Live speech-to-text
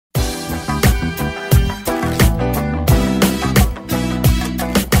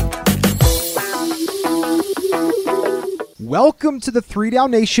Welcome to the 3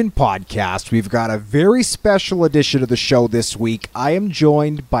 Down Nation podcast. We've got a very special edition of the show this week. I am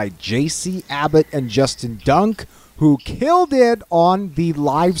joined by JC Abbott and Justin Dunk, who killed it on the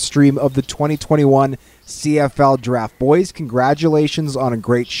live stream of the 2021 CFL Draft. Boys, congratulations on a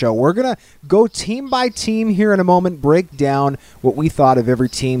great show. We're going to go team by team here in a moment, break down what we thought of every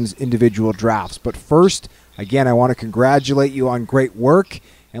team's individual drafts. But first, again, I want to congratulate you on great work.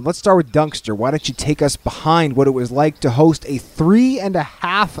 And let's start with Dunkster. Why don't you take us behind what it was like to host a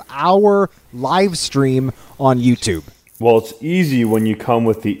 3.5-hour live stream on YouTube? Well, it's easy when you come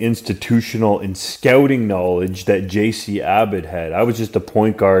with the institutional and scouting knowledge that JC Abbott had. I was just a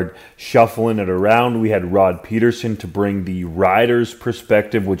point guard shuffling it around. We had Rod Peterson to bring the rider's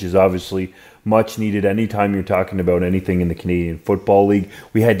perspective, which is obviously much needed anytime you're talking about anything in the Canadian Football League.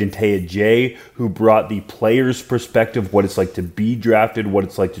 We had Dantaya J, who brought the player's perspective, what it's like to be drafted, what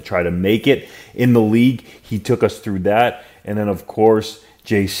it's like to try to make it in the league. He took us through that. And then, of course,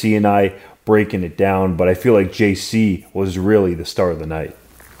 JC and I breaking it down. But I feel like JC was really the star of the night.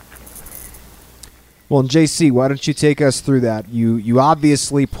 Well, JC, why don't you take us through that? You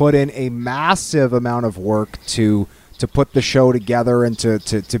obviously put in a massive amount of work to put the show together and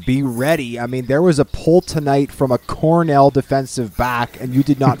to be ready. I mean, there was a pull tonight from a Cornell defensive back, and you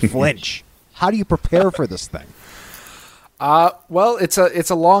did not flinch. How do you prepare for this thing? Well, it's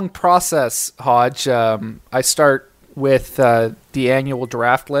a long process, Hodge. I start with the annual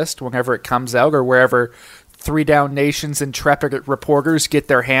draft list whenever it comes out, or wherever 3 Down Nation's intrepid reporters get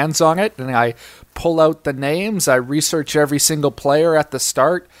their hands on it, and I pull out the names. I research every single player at the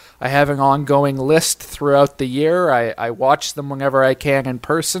start. I have an ongoing list throughout the year. I watch them whenever I can in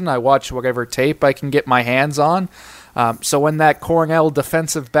person. I watch whatever tape I can get my hands on. So when that Cornell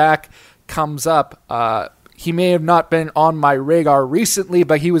defensive back comes up, he may have not been on my radar recently,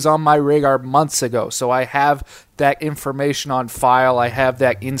 but he was on my radar months ago. So I have that information on file. I have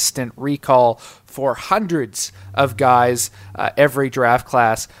that instant recall for hundreds of guys every draft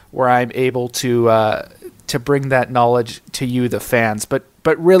class, where I'm able to bring that knowledge to you, the fans. But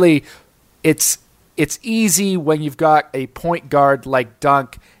really, it's easy when you've got a point guard like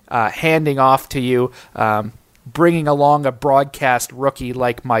Dunk handing off to you, bringing along a broadcast rookie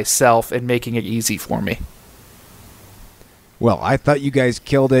like myself and making it easy for me. Well, I thought you guys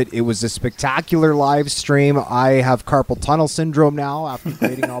killed it. It was a spectacular live stream. I have carpal tunnel syndrome now after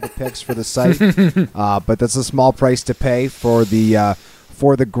grading all the picks for the site, but that's a small price to pay for the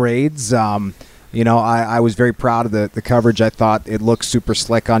grades. I was very proud of the coverage. I thought it looked super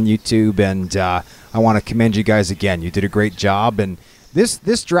slick on YouTube, and I want to commend you guys again. You did a great job, and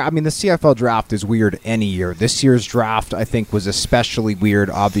this draft, I mean, the CFL draft is weird any year. This year's draft, I think, was especially weird.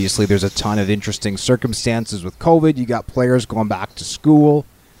 Obviously, there's a ton of interesting circumstances with COVID. You got players going back to school.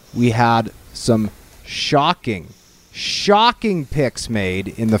 We had some shocking picks made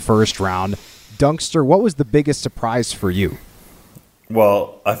in the first round. Dunkster, what was the biggest surprise for you?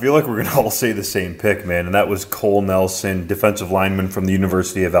 Well, I feel like we're going to all say the same pick, man, and that was Cole Nelson, defensive lineman from the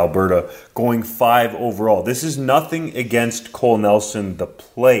University of Alberta, going 5 overall. This is nothing against Cole Nelson, the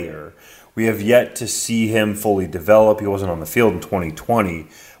player. We have yet to see him fully develop. He wasn't on the field in 2020.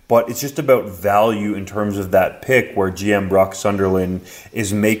 But it's just about value in terms of that pick where GM Brock Sunderland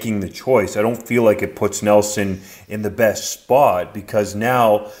is making the choice. I don't feel like it puts Nelson in the best spot, because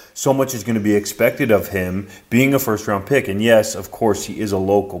now so much is going to be expected of him being a first-round pick. And yes, of course, he is a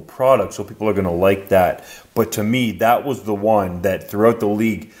local product, so people are going to like that. But to me, that was the one that throughout the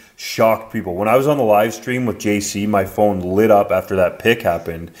league shocked people. When I was on the live stream with JC, my phone lit up after that pick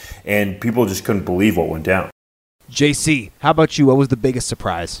happened, and people just couldn't believe what went down. JC, how about you? What was the biggest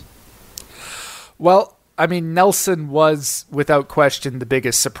surprise? Well, I mean, Nelson was without question the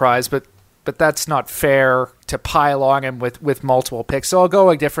biggest surprise, but that's not fair to pile on him with multiple picks. So I'll go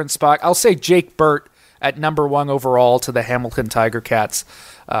a different spot. I'll say Jake Burt at number 1 overall to the Hamilton Tiger Cats.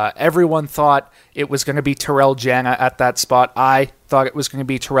 Everyone thought it was going to be Terrell Jana at that spot. I thought it was going to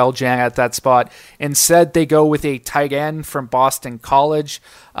be Terrell Jana at that spot. Instead, they go with a tight end from Boston College.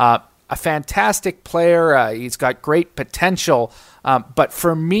 A fantastic player. He's got great potential. But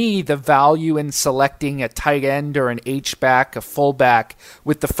for me, the value in selecting a tight end or an H-back, a fullback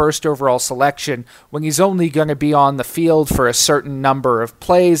with the first overall selection, when he's only going to be on the field for a certain number of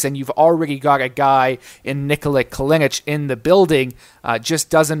plays and you've already got a guy in Nikola Kalinic in the building, just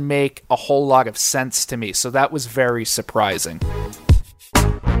doesn't make a whole lot of sense to me. So that was very surprising.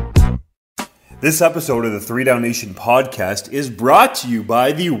 This episode of the 3 Down Nation podcast is brought to you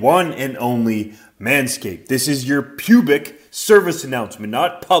by the one and only Manscaped. This is your pubic service announcement,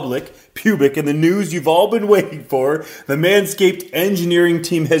 not public, pubic, and the news you've all been waiting for. The Manscaped engineering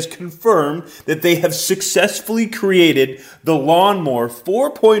team has confirmed that they have successfully created the Lawnmower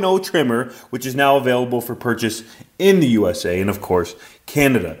 4.0 trimmer, which is now available for purchase in the USA and, of course,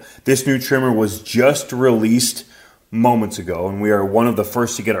 Canada. This new trimmer was just released moments ago, and we are one of the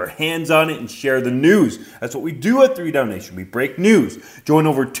first to get our hands on it and share the news. That's what we do at 3 Down Nation. We break news. Join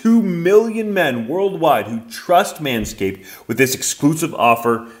over 2 million men worldwide who trust Manscaped with this exclusive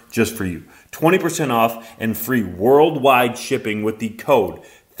offer just for you. 20% off and free worldwide shipping with the code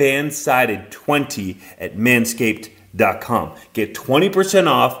FANSIDED20 at manscaped.com. Get 20%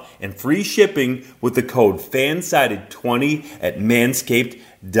 off and free shipping with the code FANSIDED20 at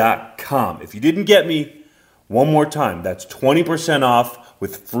manscaped.com. If you didn't get me, one more time, that's 20% off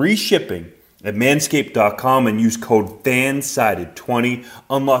with free shipping at manscaped.com and use code FANSIDED20.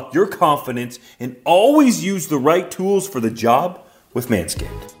 Unlock your confidence and always use the right tools for the job with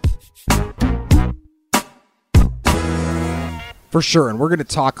Manscaped. For sure, and we're going to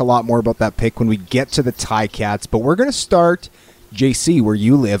talk a lot more about that pick when we get to the Ticats, but we're going to start, JC, where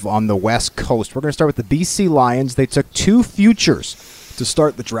you live on the West Coast. We're going to start with the BC Lions. They took 2 futures to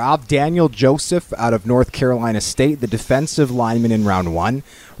start the draft. Daniel Joseph out of North Carolina State, the defensive lineman in round 1.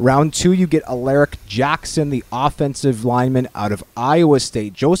 Round 2, you get Alaric Jackson, the offensive lineman out of Iowa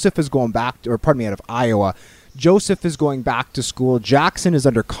State. Joseph is going back, out of Iowa. Joseph is going back to school. Jackson is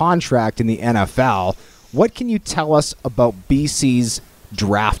under contract in the NFL. What can you tell us about BC's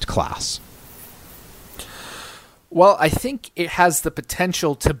draft class? Well, I think it has the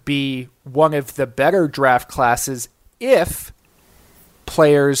potential to be one of the better draft classes if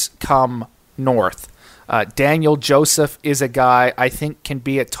players come north. Daniel Joseph is a guy I think can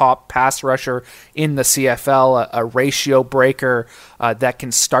be a top pass rusher in the CFL, a ratio breaker that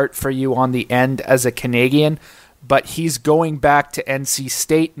can start for you on the end as a Canadian. But he's going back to NC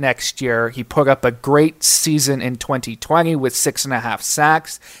State next year. He put up a great season in 2020 with 6.5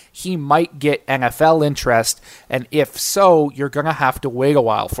 sacks. He might get NFL interest, and if so, you're going to have to wait a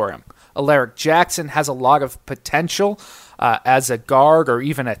while for him. Alaric Jackson has a lot of potential as a guard or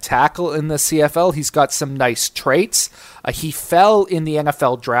even a tackle in the CFL. He's got some nice traits. He fell in the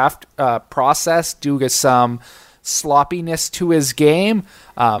NFL draft process due to some sloppiness to his game,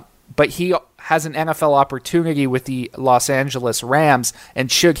 but he has an NFL opportunity with the Los Angeles Rams,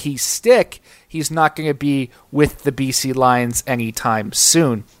 and should he stick, he's not going to be with the BC Lions anytime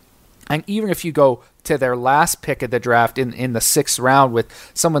soon. And even if you go to their last pick of the draft in the 6th round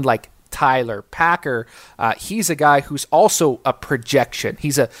with someone like Tyler Packer, he's a guy who's also a projection.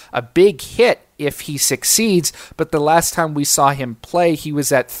 He's a big hit if he succeeds, but the last time we saw him play, he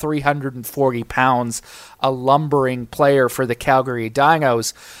was at 340 pounds, a lumbering player for the Calgary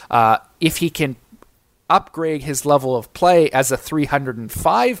Dinos. If he can upgrade his level of play as a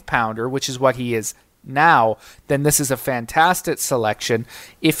 305-pounder, which is what he is now, then this is a fantastic selection.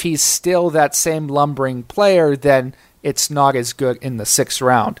 If he's still that same lumbering player, then it's not as good in the 6th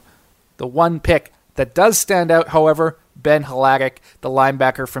round. The one pick that does stand out, however, Ben Hladik, the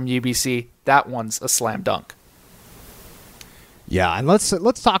linebacker from UBC, that one's a slam dunk. Yeah, and let's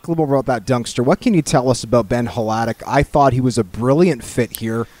talk a little more about that Dunkster. What can you tell us about Ben Hladik? I thought he was a brilliant fit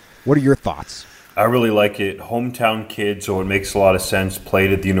here. What are your thoughts? I really like it. Hometown kid, so it makes a lot of sense.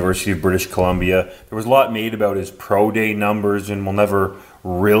 Played at the University of British Columbia. There was a lot made about his pro day numbers, and we'll never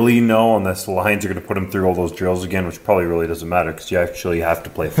really know unless the Lions are going to put him through all those drills again, which probably really doesn't matter because you actually have to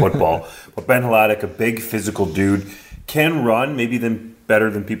play football. But Ben Hladik, a big physical dude, can run maybe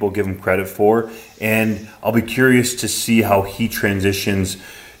better than people give him credit for, and I'll be curious to see how he transitions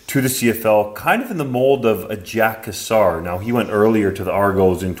to the CFL, kind of in the mold of a Jack Cassar. Now, he went earlier to the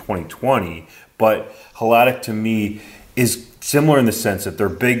Argos in 2020, but Hladik to me is similar in the sense that they're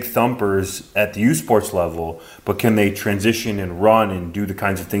big thumpers at the U Sports level, but can they transition and run and do the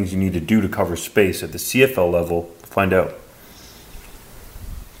kinds of things you need to do to cover space at the CFL level? Find out.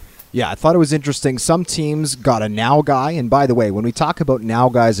 Yeah, I thought it was interesting. Some teams got a now guy, and by the way, when we talk about now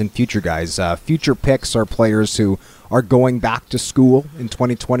guys and future guys, future picks are players who are going back to school in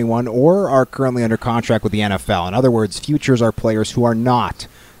 2021 or are currently under contract with the NFL. In other words, futures are players who are not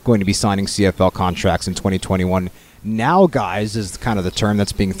going to be signing CFL contracts in 2021. Now guys is kind of the term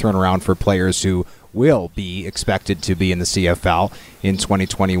that's being thrown around for players who will be expected to be in the CFL in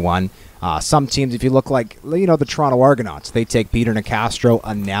 2021. Some teams, if you look like, the Toronto Argonauts, they take Peter Nicastro,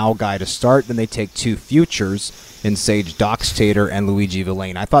 a now guy to start, then they take 2 futures in Sage Dockstader and Luigi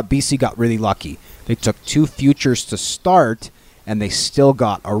Villain. I thought BC got really lucky. They took 2 futures to start, and they still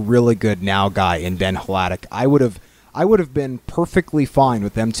got a really good now guy in Ben Hladik. I would have I would have been perfectly fine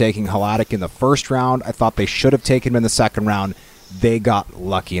with them taking Hladik in the first round. I thought they should have taken him in the second round. They got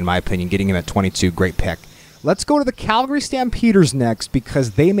lucky, in my opinion, getting him at 22. Great pick. Let's go to the Calgary Stampeders next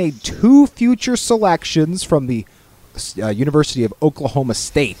because they made 2 future selections from the University of Oklahoma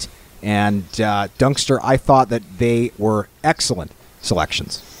State. And Dunkster, I thought that they were excellent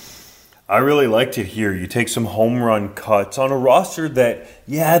selections. I really liked it here. You take some home run cuts on a roster that,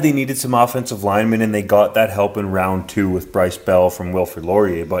 they needed some offensive linemen, and they got that help in round 2 with Bryce Bell from Wilfrid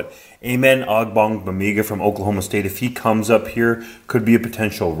Laurier. But Amen Ogbongbemiga from Oklahoma State, if he comes up here, could be a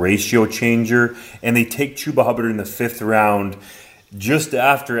potential ratio changer. And they take Chuba Hubbard in the 5th round just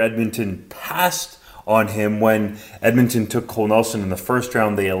after Edmonton passed on him. When Edmonton took Cole Nelson in the 1st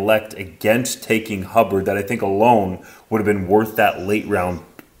round, they elect against taking Hubbard. That I think alone would have been worth that late round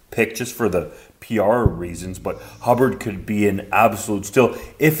pick just for the PR reasons. But Hubbard could be an absolute steal.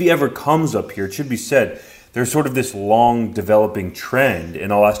 If he ever comes up here, it should be said, there's sort of this long developing trend,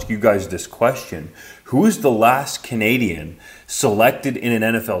 and I'll ask you guys this question. Who is the last Canadian selected in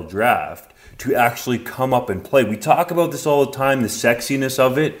an NFL draft to actually come up and play? We talk about this all the time, the sexiness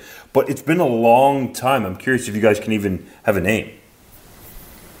of it, but it's been a long time. I'm curious if you guys can even have a name.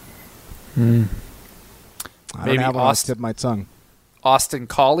 I don't have one on the tip of my tongue. Austin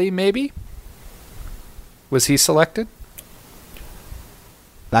Collie, maybe? Was he selected?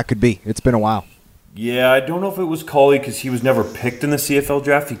 That could be. It's been a while. Yeah, I don't know if it was Collie because he was never picked in the CFL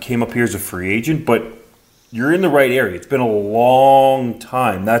draft. He came up here as a free agent, but you're in the right area. It's been a long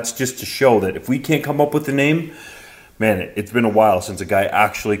time. That's just to show that if we can't come up with a name, man, it's been a while since a guy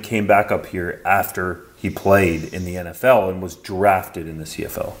actually came back up here after he played in the NFL and was drafted in the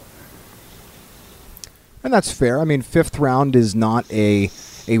CFL. And that's fair. I mean, 5th round is not a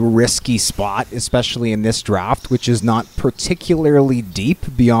risky spot, especially in this draft, which is not particularly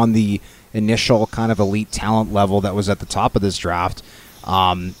deep beyond the initial kind of elite talent level that was at the top of this draft.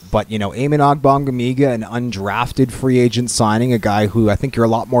 But, Amen Ogbongbemiga, an undrafted free agent signing, a guy who I think you're a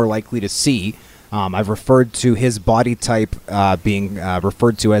lot more likely to see. I've referred to his body type being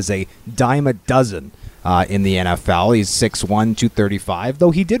referred to as a dime a dozen in the NFL. He's 6'1", 235,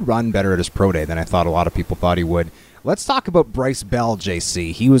 though he did run better at his pro day than I thought a lot of people thought he would. Let's talk about Bryce Bell,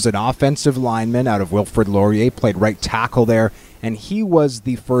 JC. He was an offensive lineman out of Wilfrid Laurier, played right tackle there, and he was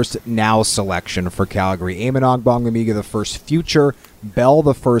the first now selection for Calgary. Amen Ogbongbemiga, the first future, Bell,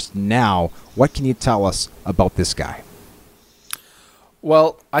 the first now. What can you tell us about this guy?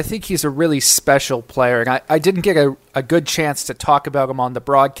 Well, I think he's a really special player, and I didn't get a good chance to talk about him on the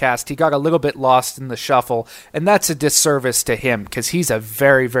broadcast. He got a little bit lost in the shuffle, and that's a disservice to him because he's a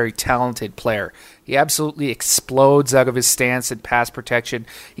very, very talented player. He absolutely explodes out of his stance and pass protection.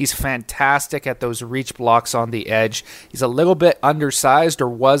 He's fantastic at those reach blocks on the edge. He's a little bit undersized, or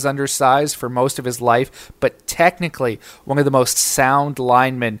was undersized for most of his life, but technically one of the most sound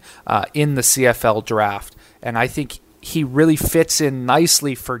linemen in the CFL draft. And I think he really fits in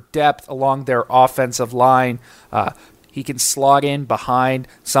nicely for depth along their offensive line. He can slot in behind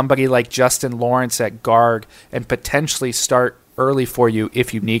somebody like Justin Lawrence at guard and potentially start early for you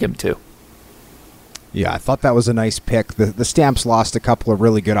if you need him to. Yeah, I thought that was a nice pick. The Stamps lost a couple of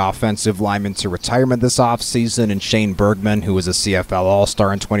really good offensive linemen to retirement this offseason, and Shane Bergman, who was a CFL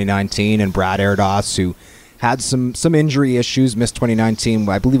All-Star in 2019, and Brad Erdos, who had some injury issues, missed 2019,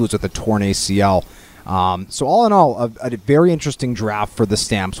 I believe it was with a torn ACL. So all in all, a very interesting draft for the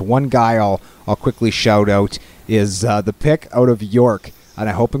Stamps. One guy I'll quickly shout out is the pick out of York, and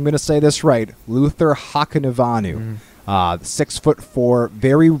I hope I'm going to say this right, Luther Hakanavanu. 6'4",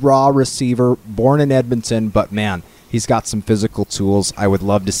 very raw receiver, born in Edmonton, but man, he's got some physical tools. I would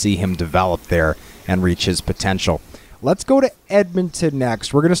love to see him develop there and reach his potential. Let's go to Edmonton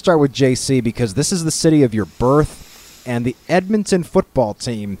next. We're going to start with JC because this is the city of your birth, and the Edmonton football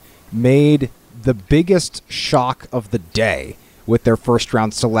team made the biggest shock of the day with their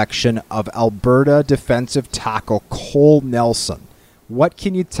first-round selection of Alberta defensive tackle Cole Nelson. What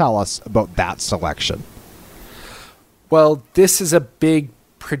can you tell us about that selection? Well, this is a big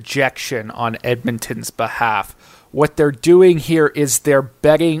projection on Edmonton's behalf. What they're doing here is they're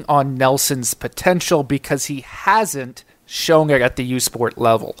betting on Nelson's potential because he hasn't shown it at the U-Sport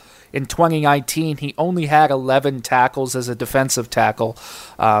level. In 2019, he only had 11 tackles as a defensive tackle.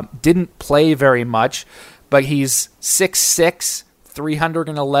 Didn't play very much, but he's 6'6",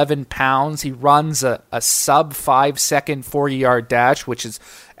 311 pounds. He runs a sub 5-second 40-yard dash, which is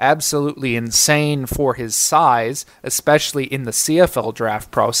absolutely insane for his size, especially in the CFL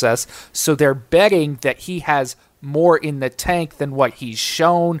draft process. So they're betting that he has more in the tank than what he's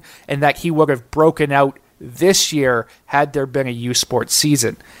shown, and that he would have broken out this year had there been a U-Sport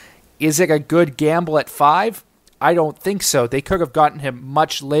season. Is it a good gamble at 5? I don't think so. They could have gotten him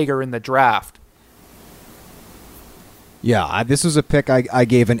much later in the draft. Yeah, this was a pick I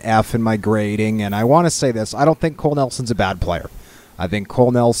gave an F in my grading, and I want to say this. I don't think Cole Nelson's a bad player. I think Cole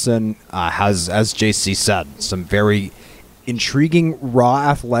Nelson has, as JC said, some very intriguing raw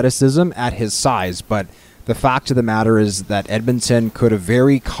athleticism at his size, but the fact of the matter is that Edmonton could have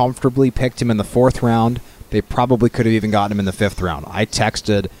very comfortably picked him in the 4th round. They probably could have even gotten him in the 5th round. I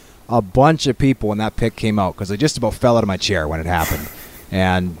texted a bunch of people when that pick came out because I just about fell out of my chair when it happened.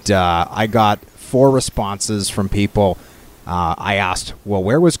 And I got 4 responses from people. I asked, well,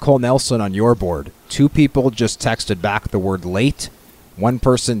 where was Cole Nelson on your board? 2 people just texted back the word late. 1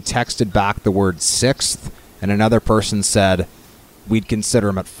 person texted back the word 6th. And another person said, we'd consider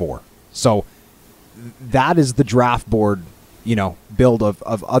him at 4. So that is the draft board, build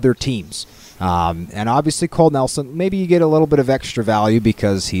of other teams. And obviously Cole Nelson, maybe you get a little bit of extra value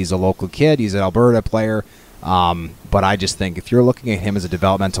because he's a local kid. He's an Alberta player. But I just think if you're looking at him as a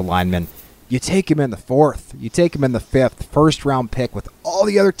developmental lineman, you take him in the 4th. You take him in the 5th, first-round pick with all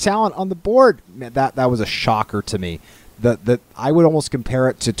the other talent on the board. Man, that was a shocker to me. I would almost compare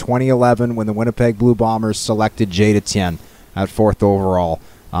it to 2011 when the Winnipeg Blue Bombers selected Jade Etienne at 4th overall,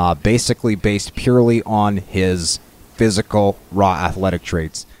 basically based purely on his physical, raw athletic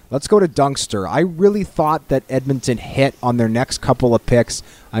traits. Let's go to Dunkster. I really thought that Edmonton hit on their next couple of picks.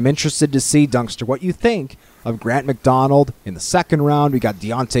 I'm interested to see, Dunkster, what you think of Grant McDonald in the 2nd round. We got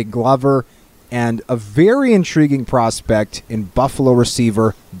Deontay Glover and a very intriguing prospect in Buffalo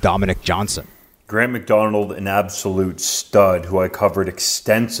receiver Dominic Johnson. Grant McDonald, an absolute stud who I covered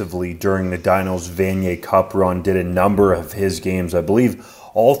extensively during the Dinos Vanier Cup run, did a number of his games, I believe,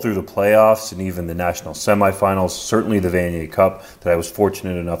 all through the playoffs and even the national semifinals, certainly the Vanier Cup that I was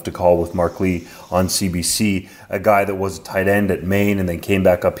fortunate enough to call with Mark Lee on CBC, a guy that was a tight end at Maine and then came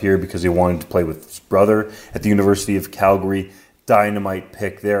back up here because he wanted to play with his brother at the University of Calgary. Dynamite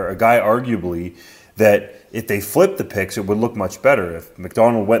pick there. A guy arguably that if they flipped the picks, it would look much better. If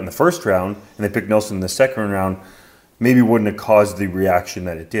McDonald went in the 1st round and they picked Nelson in the 2nd round, maybe wouldn't have caused the reaction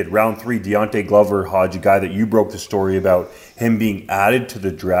that it did. Round 3, Deontay Glover, Hodge, a guy that you broke the story about, him being added to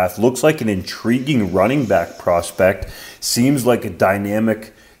the draft. Looks like an intriguing running back prospect. Seems like a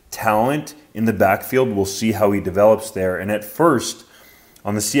dynamic talent in the backfield. We'll see how he develops there. And at first,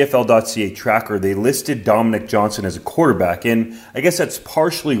 on the CFL.ca tracker, they listed Dominic Johnson as a quarterback. And I guess that's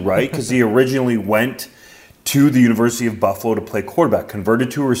partially right because he originally went to the University of Buffalo to play quarterback, converted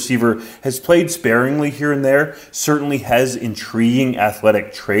to a receiver, has played sparingly here and there, certainly has intriguing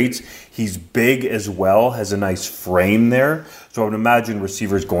athletic traits. He's big as well, has a nice frame there. So I would imagine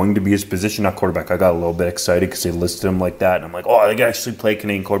receiver is going to be his position, not quarterback. I got a little bit excited because they listed him like that. And I'm like, oh, they can actually play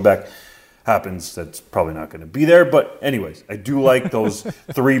Canadian quarterback. Happens, that's probably not going to be there. But anyways, I do like those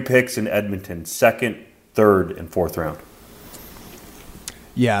 3 picks in Edmonton, 2nd, 3rd, and 4th round.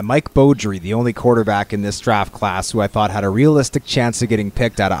 Yeah, Mike Beaudry, the only quarterback in this draft class who I thought had a realistic chance of getting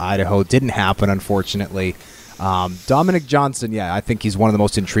picked out of Idaho. Didn't happen, unfortunately. Dominic Johnson, yeah, I think he's one of the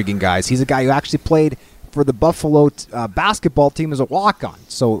most intriguing guys. He's a guy who actually played for the Buffalo basketball team as a walk-on.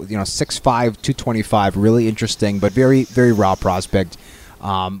 So, 6'5", 225, really interesting, but very, very raw prospect.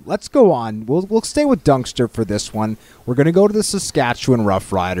 Let's go on. We'll stay with Dunkster for this one. We're going to go to the Saskatchewan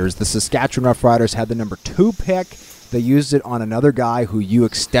Roughriders. The Saskatchewan Roughriders had the number 2 pick. They used it on another guy who you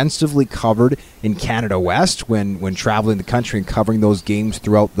extensively covered in Canada West when traveling the country and covering those games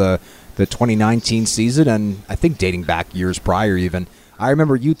throughout the 2019 season, and I think dating back years prior even. I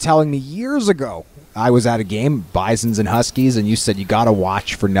remember you telling me years ago, I was at a game, Bisons and Huskies, and you said you got to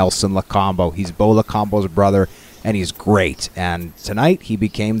watch for Nelson Lacombo. He's Bo Lacombo's brother, and he's great. And tonight, he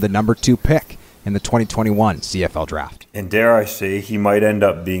became the number 2 pick in the 2021 CFL draft. And dare I say, he might end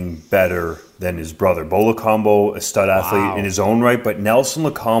up being better than his brother. Bo Lacombo, a stud athlete in his own right, but Nelson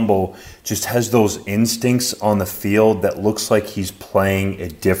Lacombo just has those instincts on the field that looks like he's playing a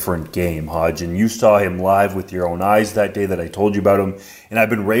different game, Hodge. And you saw him live with your own eyes that day that I told you about him, and I've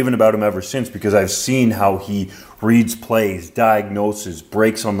been raving about him ever since because I've seen how he reads plays, diagnoses,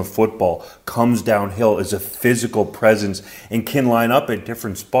 breaks on the football, comes downhill, is a physical presence, and can line up at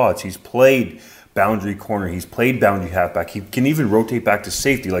different spots. He's played boundary corner, he's played boundary halfback, he can even rotate back to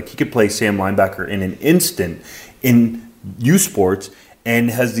safety. Like, he could play Sam linebacker in an instant in U Sports,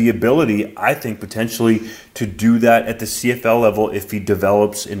 and has the ability, I think, potentially to do that at the CFL level if he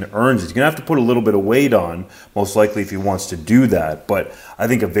develops and earns it. He's going to have to put a little bit of weight on, most likely, if he wants to do that. But I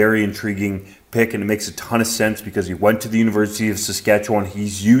think a very intriguing pick, and it makes a ton of sense because he went to the University of Saskatchewan.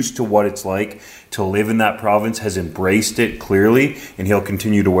 He's used to what it's like to live in that province, has embraced it clearly, and he'll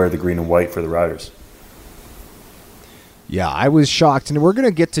continue to wear the green and white for the Riders. Yeah, I was shocked. And we're going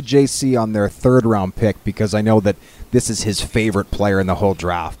to get to JC on their third-round pick because I know that this is his favorite player in the whole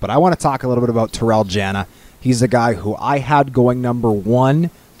draft. But I want to talk a little bit about Terrell Jana. He's a guy who I had going number 1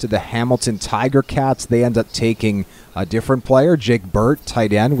 to the Hamilton Tiger Cats. They end up taking a different player, Jake Burt,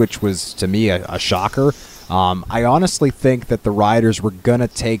 tight end, which was, to me, a shocker. I honestly think that the Riders were going to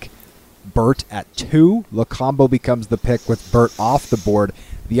take Burt at 2. Locombo becomes the pick with Burt off the board.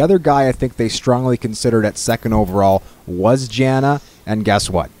 The other guy I think they strongly considered at 2nd overall was Jana, and guess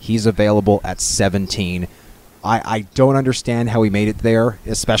what? He's available at 17. I don't understand how he made it there,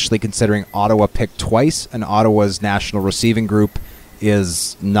 especially considering Ottawa picked twice, and Ottawa's national receiving group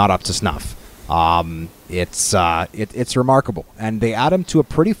is not up to snuff. It's remarkable, and they add him to a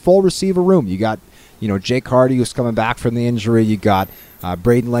pretty full receiver room. You got, Jake Hardy, who's coming back from the injury. You got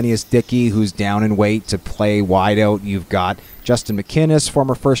Braden Lenius-Dickey, who's down in weight to play wide out. You've got Justin McInnis,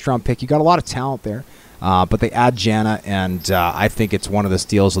 former first-round pick. You got a lot of talent there, but they add Jana, and I think it's one of the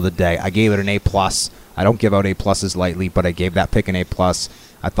steals of the day. I gave it an A+. I don't give out A+s lightly, but I gave that pick an A+.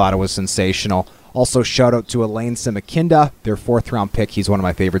 I thought it was sensational. Also, shout out to Elaine Samakinda, their 4th-round pick. He's one of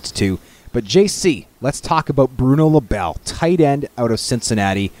my favorites, too. But, JC, let's talk about Bruno LaBelle, tight end out of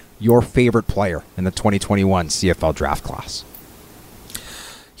Cincinnati, your favorite player in the 2021 CFL draft class.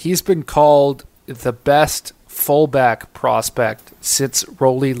 He's been called the best fullback prospect since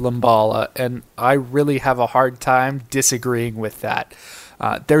Rolly Lumbala, and I really have a hard time disagreeing with that.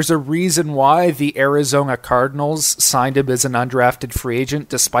 There's a reason why the Arizona Cardinals signed him as an undrafted free agent,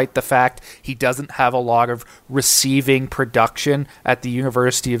 despite the fact he doesn't have a lot of receiving production at the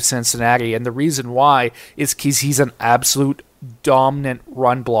University of Cincinnati. And the reason why is because he's an absolute dominant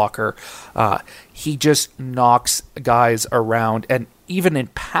run blocker. He just knocks guys around. And even in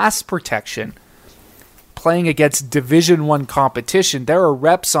pass protection, playing against Division I competition, there are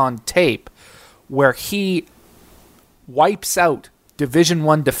reps on tape where he wipes out Division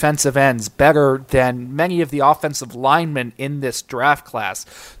I defensive ends better than many of the offensive linemen in this draft class.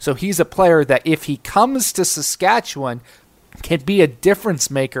 So he's a player that if he comes to Saskatchewan can be a difference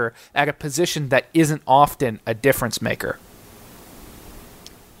maker at a position that isn't often a difference maker.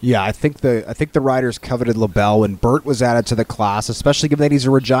 Yeah, I think the Riders coveted LaBelle when Burt was added to the class, especially given that he's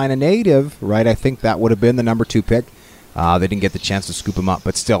a Regina native, right? I think that would have been the number 2 pick. They didn't get the chance to scoop him up,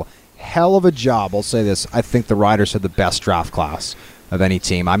 but still, hell of a job. I'll say this. I think the Riders had the best draft class of any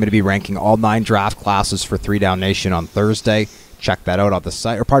team. I'm going to be ranking all 9 draft classes for 3 Down Nation on Thursday. Check that out on the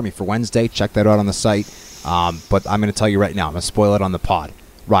site. Or pardon me, for Wednesday. Check that out on the site. But I'm going to tell you right now. I'm going to spoil it on the pod.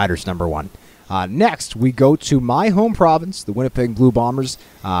 Riders number 1. Next, we go to my home province. The Winnipeg Blue Bombers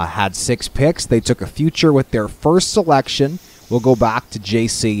had 6 picks. They took a future with their first selection. We'll go back to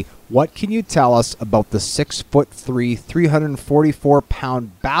JC. What can you tell us about the 6'3",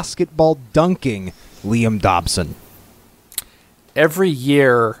 344-pound basketball dunking Liam Dobson? Every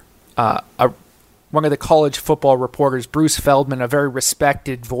year, one of the college football reporters, Bruce Feldman, a very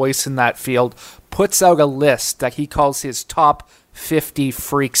respected voice in that field, puts out a list that he calls his top 50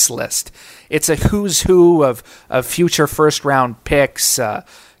 freaks list. It's a who's who of future first-round picks,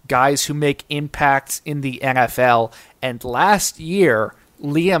 guys who make impacts in the NFL. And last year,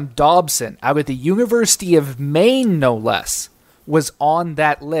 Liam Dobson, out of the University of Maine, no less, was on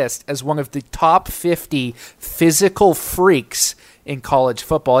that list as one of the top 50 physical freaks in college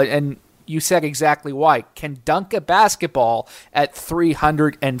football. And you said exactly why. Can dunk a basketball at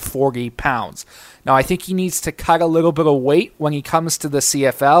 340 pounds. Now, I think he needs to cut a little bit of weight when he comes to the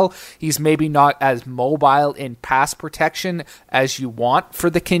CFL. He's maybe not as mobile in pass protection as you want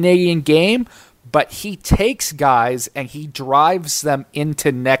for the Canadian game, but he takes guys and he drives them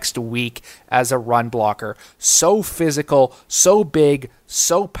into next week as a run blocker. So physical, so big,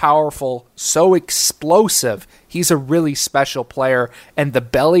 so powerful, so explosive. He's a really special player, and the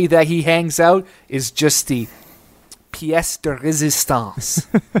belly that he hangs out is just the pièce de résistance.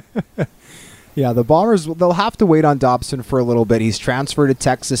 Yeah, the Bombers, they'll have to wait on Dobson for a little bit. He's transferred to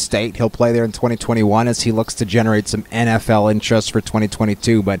Texas State. He'll play there in 2021 as he looks to generate some NFL interest for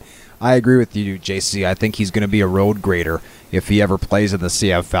 2022, but I agree with you, JC. I think he's going to be a road grader if he ever plays in the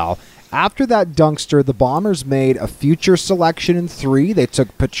CFL. After that dunkster, the Bombers made a future selection in 3. They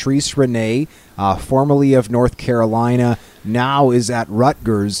took Patrice Rene, formerly of North Carolina, now is at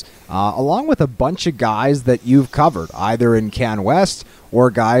Rutgers, along with a bunch of guys that you've covered, either in Can West or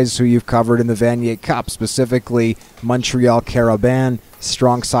guys who you've covered in the Vanier Cup, specifically Montreal Carabin,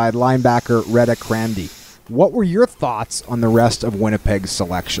 strong side linebacker Retta Cramdy. What were your thoughts on the rest of Winnipeg's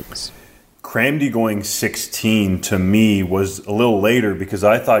selections? Cramdy going 16 to me was a little later because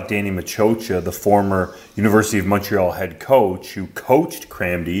I thought Danny Machocha, the former University of Montreal head coach who coached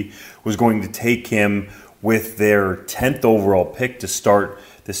Cramdy, was going to take him with their 10th overall pick to start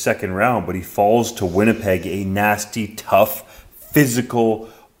the second round, but he falls to Winnipeg, a nasty, tough, physical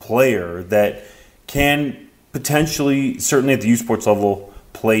player that can potentially, certainly at the U Sports level,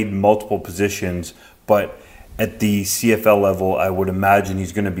 played multiple positions, but at the CFL level, I would imagine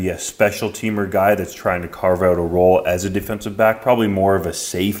he's going to be a special teamer guy that's trying to carve out a role as a defensive back, probably more of a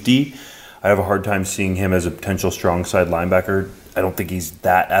safety. I have a hard time seeing him as a potential strong side linebacker. I don't think he's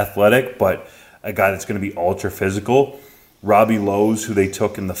that athletic, but a guy that's going to be ultra physical. Robbie Lowe's, who they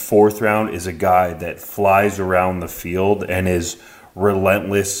took in the 4th round, is a guy that flies around the field and is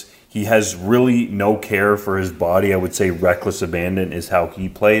relentless. He has really no care for his body. I would say reckless abandon is how he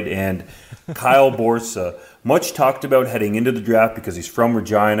played. And Kyle Borsa, much talked about heading into the draft because he's from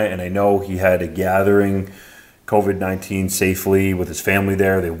Regina, and I know he had a gathering COVID-19 safely with his family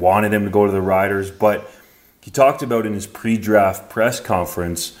there. They wanted him to go to the Riders, but he talked about in his pre-draft press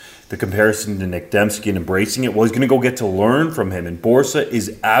conference the comparison to Nick Dembski and embracing it. Well, he's going to go get to learn from him, and Borsa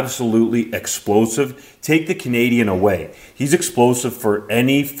is absolutely explosive. Take the Canadian away. He's explosive for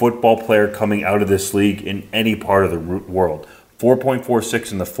any football player coming out of this league in any part of the world.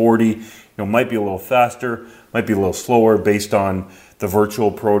 4.46 in the 40, might be a little faster, might be a little slower based on the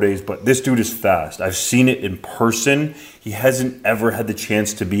virtual pro days, but this dude is fast. I've seen it in person. He hasn't ever had the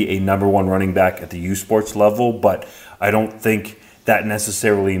chance to be a number 1 running back at the U Sports level, but I don't think that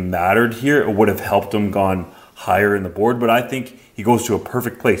necessarily mattered here. It would have helped him gone higher in the board, but I think he goes to a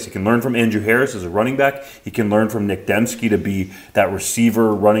perfect place. He can learn from Andrew Harris as a running back. He can learn from Nick Dembski to be that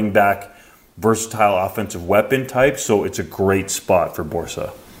receiver, running back, versatile offensive weapon type, so it's a great spot for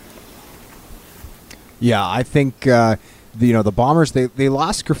Borsa. Yeah, I think the Bombers, they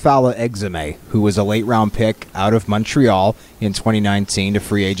lost Kerfalla Exume, who was a late-round pick out of Montreal in 2019 to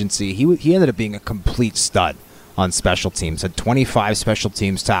free agency. He ended up being a complete stud on special teams, had 25 special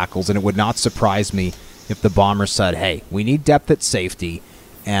teams tackles, and it would not surprise me if the Bombers said, hey, we need depth at safety,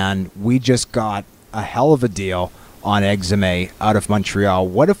 and we just got a hell of a deal on Exume out of Montreal.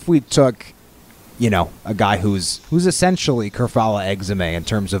 What if we took a guy who's essentially Kerfalla Exume in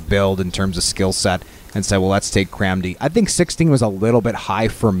terms of build, in terms of skill set, and say, well, let's take Cramdy. I think 16 was a little bit high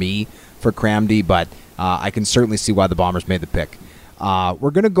for me for Cramdy, but I can certainly see why the Bombers made the pick.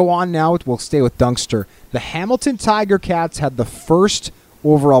 We're going to go on now. We'll stay with Dunkster. The Hamilton Tiger Cats had the first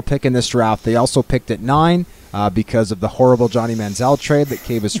overall pick in this draft. They also picked at 9 because of the horrible Johnny Manziel trade that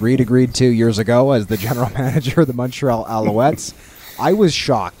Kavis Reed agreed to years ago as the general manager of the Montreal Alouettes. I was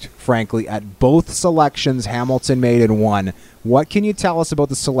shocked, frankly, at both selections Hamilton made and won. What can you tell us about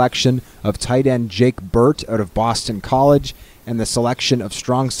the selection of tight end Jake Burt out of Boston College and the selection of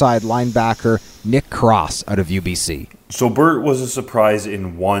strong side linebacker Nick Cross out of UBC? So Burt was a surprise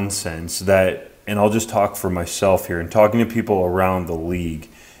in one sense that, and I'll just talk for myself here, and talking to people around the league,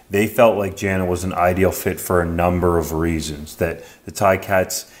 they felt like Jana was an ideal fit for a number of reasons, that the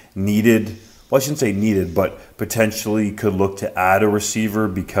Ticats needed, well, I shouldn't say needed, but potentially could look to add a receiver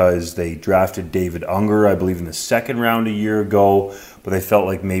because they drafted David Unger, I believe, in the 2nd round a year ago, but they felt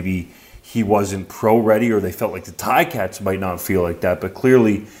like maybe he wasn't pro-ready, or they felt like the Ticats might not feel like that, but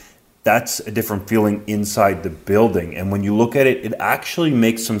clearly that's a different feeling inside the building. And when you look at it, it actually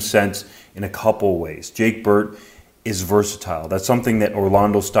makes some sense in a couple ways. Jake Burt is versatile. That's something that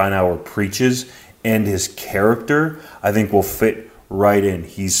Orlando Steinauer preaches, and his character, I think, will fit right in.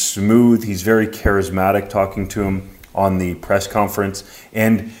 He's smooth. He's very charismatic, talking to him on the press conference.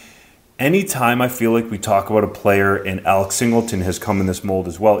 And anytime I feel like we talk about a player, and Alex Singleton has come in this mold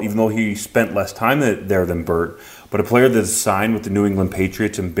as well, even though he spent less time there than Burt, but a player that's signed with the New England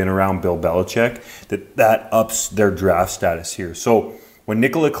Patriots and been around Bill Belichick, that ups their draft status here. So when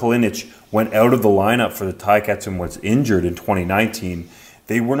Nikola Kalinic went out of the lineup for the Ticats and was injured in 2019,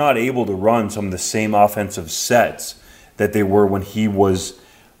 they were not able to run some of the same offensive sets that they were when he was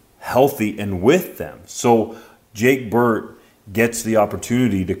healthy and with them. So Jake Burt gets the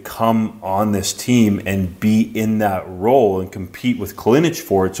opportunity to come on this team and be in that role and compete with Kalinic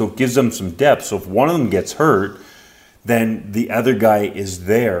for it. So it gives them some depth. So if one of them gets hurt, then the other guy is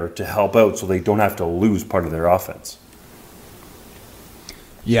there to help out so they don't have to lose part of their offense.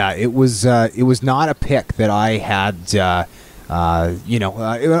 Yeah, it was not a pick that I had.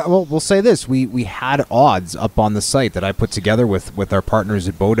 We'll say this: we had odds up on the site that I put together with our partners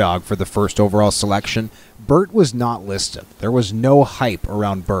at Bodog for the first overall selection. Burt was not listed. There was no hype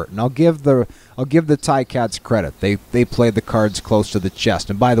around Burt, and I'll give the Ticats credit. They played the cards close to the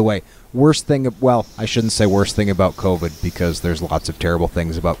chest. And by the way, I shouldn't say worst thing about COVID, because there's lots of terrible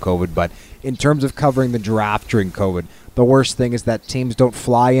things about COVID, but in terms of covering the draft during COVID, the worst thing is that teams don't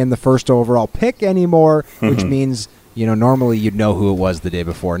fly in the first overall pick anymore, which means normally you'd know who it was the day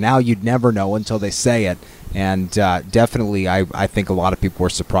before. Now you'd never know until they say it. And definitely, I think a lot of people were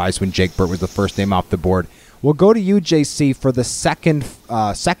surprised when Jake Burt was the first name off the board. We'll go to you, JC, for the second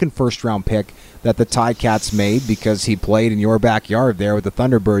first-round pick that the Ticats made because he played in your backyard there with the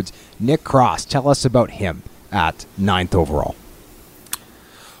Thunderbirds. Nick Cross, tell us about him at 9th overall.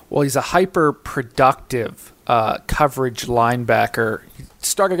 Well, he's a hyper-productive coverage linebacker. He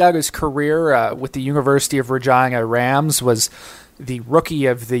started out his career with the University of Regina Rams, was the Rookie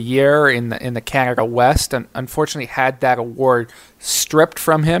of the Year in the Canada West, and unfortunately had that award stripped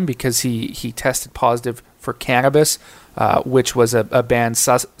from him because he tested positive for cannabis, which was a banned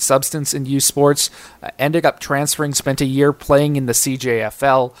substance in youth sports. Ended up transferring, spent a year playing in the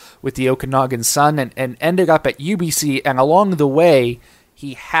CJFL with the Okanagan Sun, and ended up at UBC, and along the way,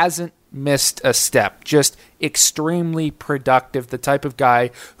 he hasn't missed a step. Just extremely productive, the type of guy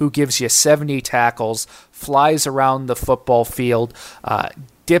who gives you 70 tackles, flies around the football field,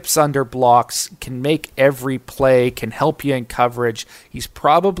 dips under blocks, can make every play, can help you in coverage. He's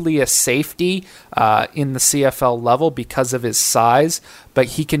probably a safety in the CFL level because of his size, but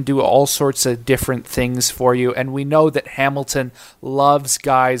he can do all sorts of different things for you. And we know that Hamilton loves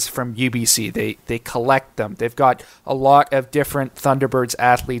guys from UBC. They collect them. They've got a lot of different Thunderbirds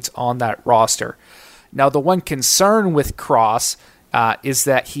athletes on that roster. Now, the one concern with Cross is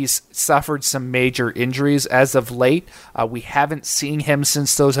that he's suffered some major injuries as of late. We haven't seen him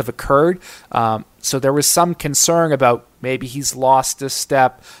since those have occurred. So there was some concern about maybe he's lost a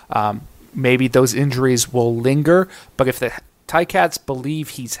step. Maybe those injuries will linger. But if the Ticats believe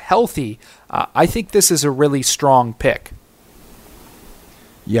he's healthy, I think this is a really strong pick.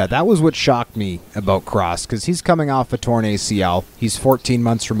 Yeah, that was what shocked me about Cross, because he's coming off a torn ACL. He's 14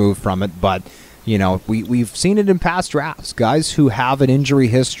 months removed from it, but we've seen it in past drafts. Guys who have an injury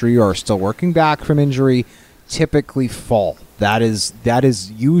history or are still working back from injury typically fall. That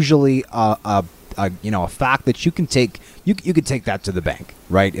is usually a fact that you can take. You can take that to the bank,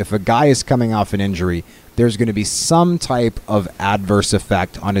 right? If a guy is coming off an injury, there's going to be some type of adverse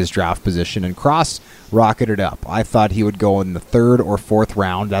effect on his draft position, and Cross rocketed up. I thought he would go in the 3rd or 4th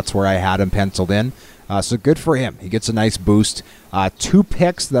round. That's where I had him penciled in. So good for him. He gets a nice boost. 2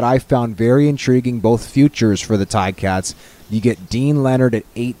 picks that I found very intriguing, both futures for the Ticats. You get Dean Leonard at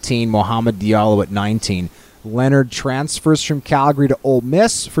 18, Mohamed Diallo at 19. Leonard transfers from Calgary to Ole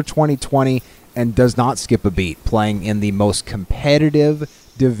Miss for 2020 and does not skip a beat, playing in the most competitive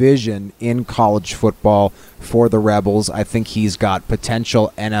division in college football for the Rebels. I think he's got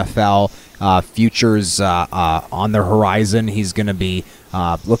potential NFL futures on the horizon. He's going to be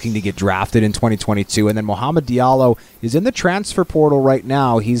looking to get drafted in 2022. And then Mohamed Diallo is in the transfer portal right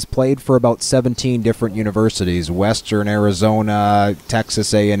now. He's played for about 17 different universities: Western Arizona,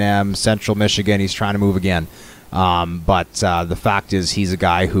 Texas A&M, Central Michigan. He's trying to move again. But the fact is he's a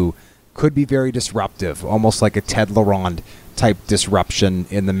guy who could be very disruptive, almost like a Ted Laurent type disruption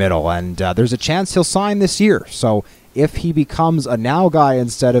in the middle. And there's a chance he'll sign this year. So if he becomes a now guy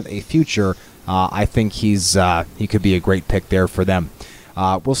instead of a future, I think he could be a great pick there for them.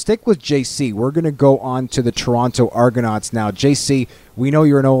 We'll stick with JC. We're going to go on to the Toronto Argonauts now. JC, we know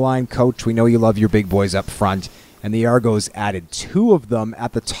you're an O-line coach. We know you love your big boys up front. And the Argos added 2 of them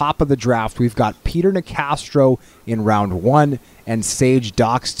at the top of the draft. We've got Peter Nicastro in round 1 and Sage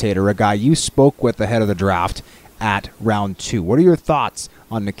Doxtator, a guy you spoke with ahead of the draft, at round 2. What are your thoughts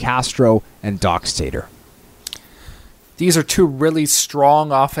on Nicastro and Doxtator? These are 2 really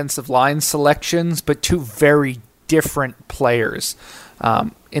strong offensive line selections, but 2 very different players.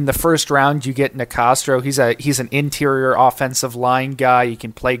 In the first round, you get Nicastro. He's an interior offensive line guy. He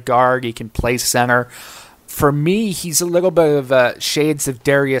can play guard. He can play center. For me, he's a little bit of shades of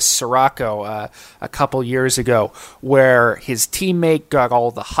Darius Sirocco a couple years ago, where his teammate got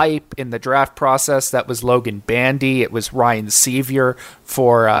all the hype in the draft process. That was Logan Bandy. It was Ryan Sevier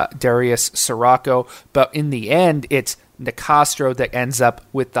for Darius Sirocco. But in the end, it's Nicastro that ends up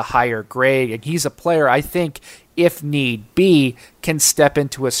with the higher grade. And he's a player, I think, if need be, can step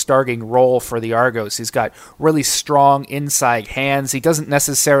into a starting role for the Argos. He's got really strong inside hands. He doesn't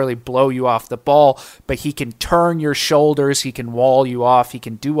necessarily blow you off the ball, but he can turn your shoulders. He can wall you off. He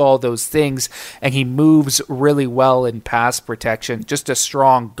can do all those things, and he moves really well in pass protection. Just a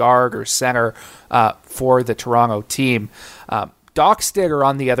strong guard or center for the Toronto team. Doxtator,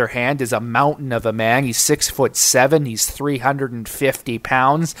 on the other hand, is a mountain of a man. He's 6'7". He's 350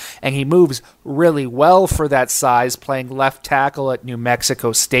 pounds, and he moves really well for that size, playing left tackle at New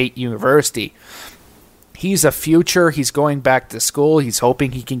Mexico State University. He's a future. He's going back to school. He's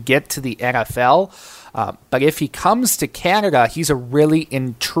hoping he can get to the NFL. But if he comes to Canada, he's a really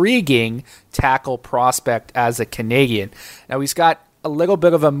intriguing tackle prospect as a Canadian. Now, he's got a little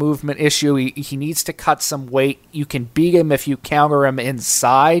bit of a movement issue. He needs to cut some weight. You can beat him if you counter him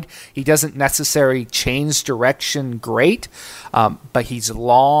inside. He doesn't necessarily change direction great, but he's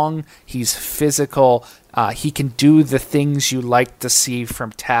long, he's physical. He can do the things you like to see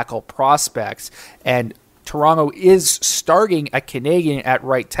from tackle prospects. And Toronto is starting a Canadian at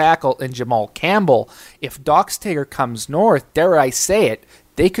right tackle in Jamal Campbell. If Doxtator comes north, dare I say it,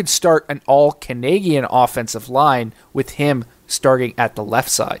 they could start an all-Canadian offensive line with him starting at the left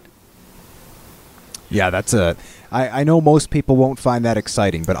side. Yeah, I know most people won't find that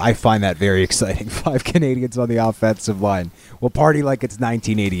exciting, but I find that very exciting. 5 Canadians on the offensive line. We'll party like it's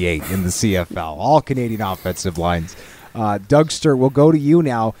 1988 in the CFL. All Canadian offensive lines. Dougster, we'll go to you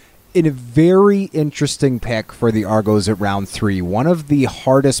now. In a very interesting pick for the Argos at round 3. One of the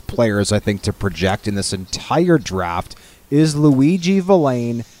hardest players, I think, to project in this entire draft is Luigi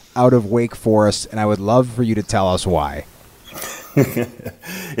Villain out of Wake Forest, and I would love for you to tell us why.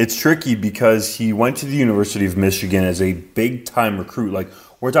 It's tricky because he went to the University of Michigan as a big-time recruit. Like,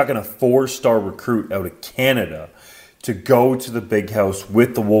 we're talking a 4-star recruit out of Canada to go to the big house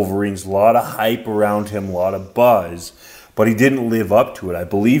with the Wolverines. A lot of hype around him, a lot of buzz, but he didn't live up to it. I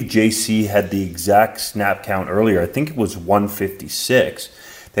believe JC had the exact snap count earlier. I think it was 156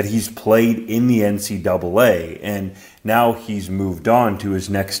 that he's played in the NCAA, and now he's moved on to his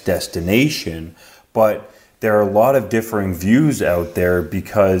next destination. But there are a lot of differing views out there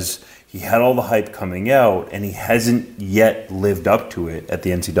because he had all the hype coming out and he hasn't yet lived up to it at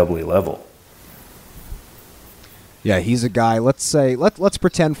the NCAA level. Yeah, he's a guy. Let's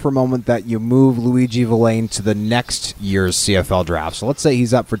pretend for a moment that you move Luigi Villain to the next year's CFL draft. So let's say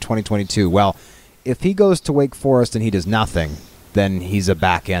he's up for 2022. Well, if he goes to Wake Forest and he does nothing, then he's a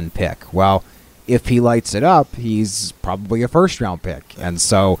back-end pick. Well, if he lights it up, he's probably a first-round pick. And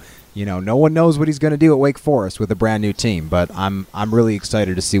so, no one knows what he's going to do at Wake Forest with a brand new team, but I'm really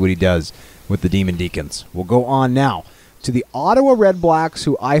excited to see what he does with the Demon Deacons. We'll go on now to the Ottawa Redblacks,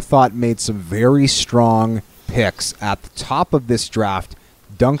 who I thought made some very strong picks at the top of this draft.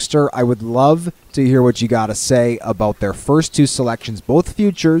 Dunkster, I would love to hear what you got to say about their first 2 selections, both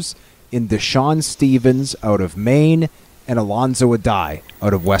futures, in Deshaun Stevens out of Maine and Alonzo Adai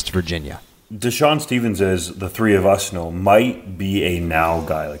out of West Virginia. Deshaun Stevens, as the three of us know, might be a now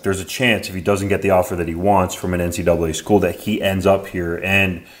guy. Like, there's a chance if he doesn't get the offer that he wants from an NCAA school that he ends up here.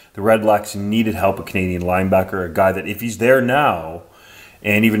 And the Redblacks needed help, a Canadian linebacker, a guy that if he's there now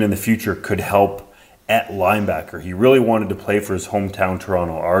and even in the future could help at linebacker. He really wanted to play for his hometown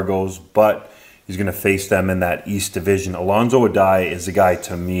Toronto Argos, but he's going to face them in that East Division. Alonzo Adai is a guy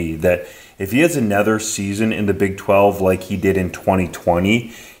to me that if he has another season in the Big 12 like he did in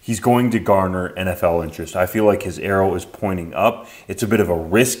 2020, he's going to garner NFL interest. I feel like his arrow is pointing up. It's a bit of a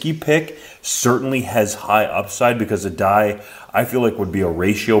risky pick. Certainly has high upside because Adai, I feel like, would be a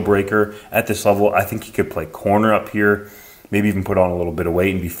ratio breaker at this level. I think he could play corner up here, maybe even put on a little bit of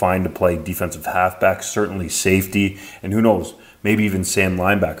weight and be fine to play defensive halfback, certainly safety, and who knows, maybe even Sam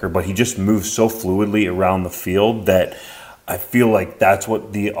linebacker. But he just moves so fluidly around the field that I feel like that's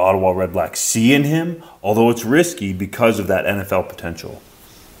what the Ottawa Redblacks see in him, although it's risky because of that NFL potential.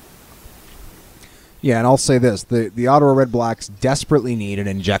 Yeah, and I'll say this. The Ottawa Redblacks desperately need an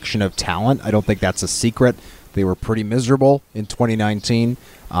injection of talent. I don't think that's a secret. They were pretty miserable in 2019.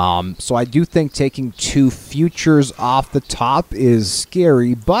 So I do think taking 2 futures off the top is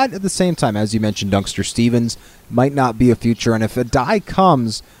scary, but at the same time, as you mentioned, Dunkster Stevens might not be a future. And if Adai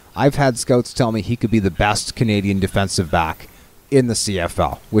comes, I've had scouts tell me he could be the best Canadian defensive back in the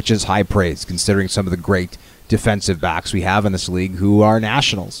CFL, which is high praise considering some of the great defensive backs we have in this league who are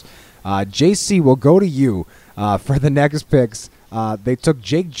nationals. JC, we'll go to you for the next picks. They took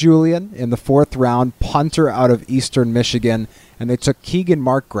Jake Julian in the 4th round, punter out of Eastern Michigan, and they took Keegan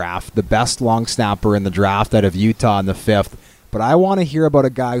Markgraf, the best long snapper in the draft out of Utah in the 5th. But I want to hear about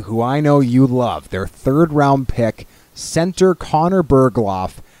a guy who I know you love, their 3rd round pick, center Connor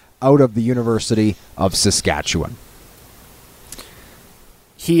Bergloff out of the University of Saskatchewan.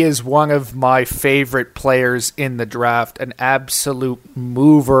 He is one of my favorite players in the draft, an absolute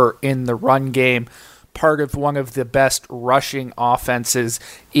mover in the run game. part of one of the best rushing offenses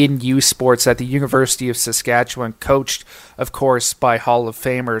in U Sports at the University of Saskatchewan, coached, of course, by Hall of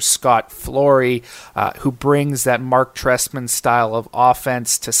Famer Scott Flory, who brings that Mark Trestman style of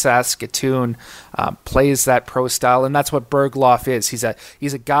offense to Saskatoon, plays that pro style, and that's what Bergloff is.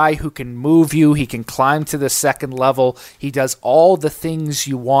 He's a guy who can move you, he can climb to the second level, he does all the things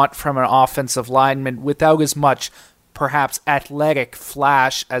you want from an offensive lineman without as much perhaps athletic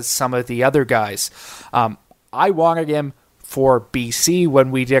flash as some of the other guys. I wanted him for BC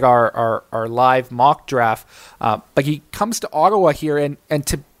when we did our live mock draft, but he comes to Ottawa here, and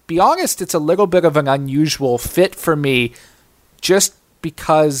to be honest, it's a little bit of an unusual fit for me, just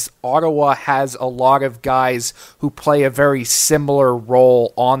because Ottawa has a lot of guys who play a very similar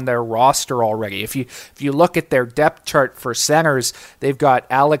role on their roster already. If you look at their depth chart for centers, they've got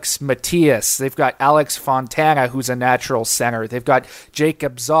Alex Matias, they've got Alex Fontana, who's a natural center, they've got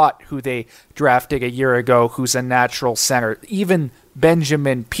Jacob Zott, who they drafted a year ago, who's a natural center. Even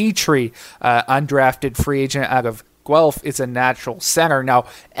Benjamin Petrie, undrafted free agent out of Guelph, is a natural center. Now,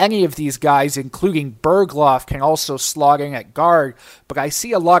 any of these guys, including Bergloff, can also slot in at guard, but I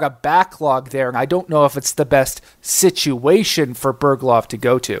see a lot of backlog there, and I don't know if it's the best situation for Bergloff to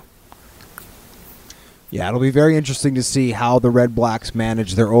go to. Yeah, it'll be very interesting to see how the Red Blacks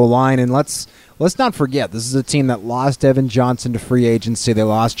manage their O-line, and let's not forget, this is a team that lost Evan Johnson to free agency. They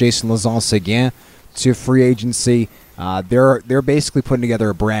lost Jason Lazon-Seguin to free agency. They're basically putting together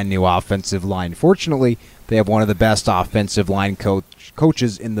a brand new offensive line. Fortunately, they have one of the best offensive line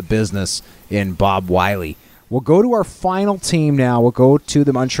coaches in the business in Bob Wiley. We'll go to our final team now. We'll go to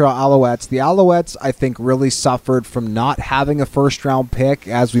the Montreal Alouettes. The Alouettes, I think, really suffered from not having a first-round pick.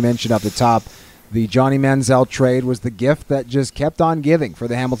 As we mentioned at the top, the Johnny Manziel trade was the gift that just kept on giving for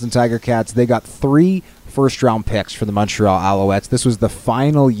the Hamilton Tiger Cats. They got 3 first-round picks for the Montreal Alouettes. This was the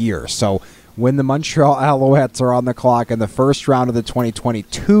final year. So when the Montreal Alouettes are on the clock in the first round of the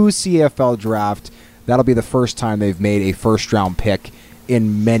 2022 CFL draft, that'll be the first time they've made a first-round pick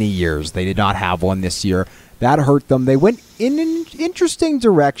in many years. They did not have one this year. That hurt them. They went in an interesting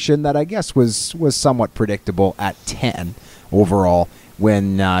direction that I guess was somewhat predictable at 10 overall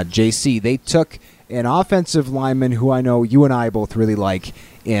when JC, they took an offensive lineman who I know you and I both really like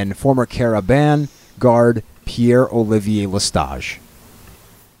in former Carabin guard Pierre-Olivier Lestage.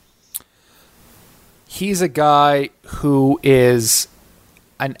 He's a guy who is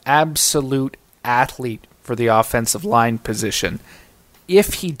an absolute athlete for the offensive line position.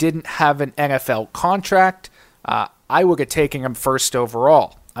 If he didn't have an NFL contract, I would have taken him first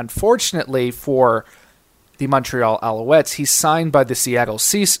overall. Unfortunately for the Montreal Alouettes, he's signed by the Seattle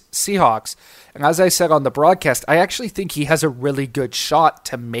Seahawks. And as I said on the broadcast, I actually think he has a really good shot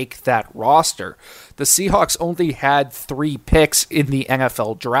to make that roster. The Seahawks only had 3 picks in the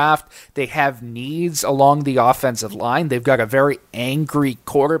NFL draft. They have needs along the offensive line. They've got a very angry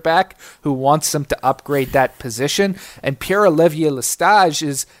quarterback who wants them to upgrade that position. And Pierre-Olivier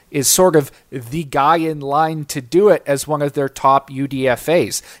Lestage is sort of the guy in line to do it as one of their top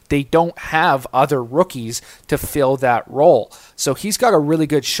UDFAs. They don't have other rookies to fill that role. So he's got a really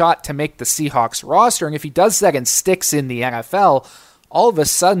good shot to make the Seahawks roster. And if he does that and sticks in the NFL, all of a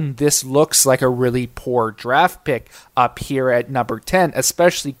sudden this looks like a really poor draft pick up here at number 10,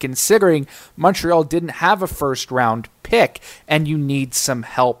 especially considering Montreal didn't have a first-round pick and you need some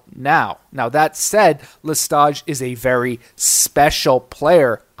help now. Now, that said, Lestage is a very special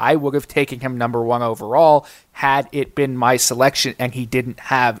player. I would have taken him number 1 overall had it been my selection and he didn't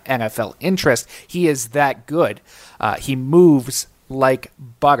have NFL interest. He is that good. He moves like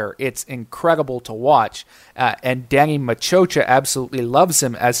butter. It's incredible to watch. And Danny Machocha absolutely loves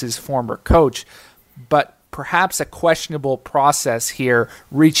him as his former coach. But perhaps a questionable process here,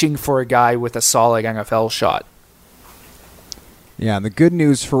 reaching for a guy with a solid NFL shot. Yeah, and the good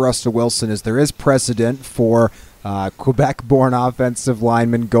news for Russell Wilson is there is precedent for Quebec-born offensive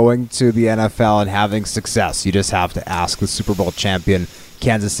linemen going to the NFL and having success. You just have to ask the Super Bowl champion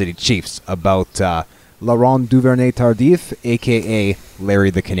Kansas City Chiefs about Laurent Duvernay-Tardif, a.k.a. Larry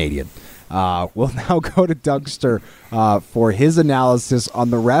the Canadian. We'll now go to Dougster for his analysis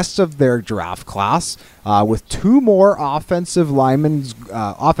on the rest of their draft class, with 2 more offensive linemen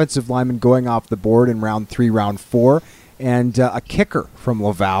going off the board in round 3, round 4, and a kicker from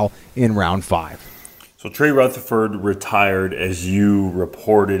Laval in round 5. So Trey Rutherford retired, as you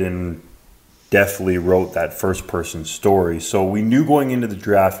reported and definitely wrote that first-person story. So we knew going into the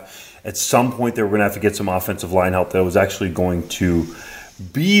draft at some point they were going to have to get some offensive line help that was actually going to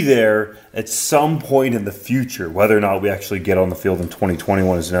be there at some point in the future. Whether or not we actually get on the field in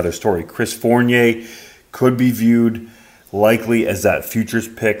 2021 is another story. Chris Fournier could be viewed likely as that futures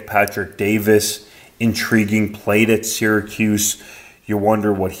pick. Patrick Davis intriguing. Played at Syracuse. You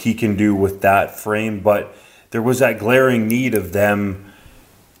wonder what he can do with that frame. But there was that glaring need of them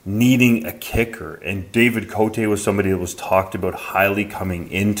needing a kicker. And David Cote was somebody that was talked about highly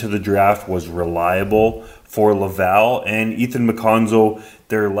coming into the draft, was reliable for Laval. And Ethan McConzo,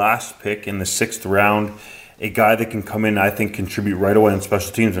 their last pick in the 6th round, a guy that can come in, I think, contribute right away on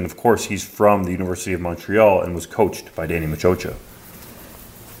special teams. And, of course, he's from the University of Montreal and was coached by Danny Machocha.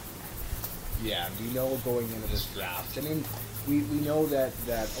 Yeah, we know going into this draft. I mean, we know that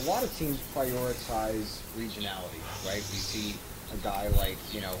a lot of teams prioritize regionality, right? We see a guy like,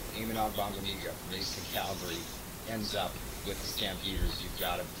 Eamon Ogbongbemiga, raised in Calgary, ends up with the Stampeders. You've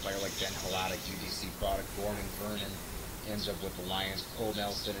got a player like Ben Haladic, UDC product, born in Vernon, ends up with the Lions. Cole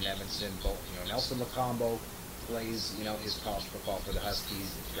Nelson in Edmonton, both, Nelson Lacombo plays, his college football for the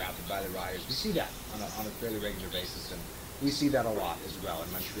Huskies, drafted by the Riders. We see that on a fairly regular basis, and we see that a lot as well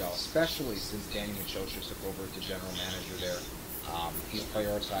in Montreal, especially since Danny Machocha took over as the general manager there. He's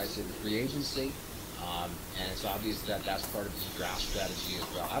prioritized it in free agency, and it's obvious that that's part of his draft strategy as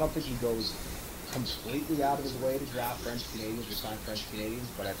well. I don't think he goes completely out of his way to draft French Canadians or sign French Canadians,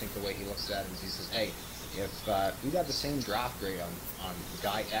 but I think the way he looks at it is he says, hey, if we got the same draft grade on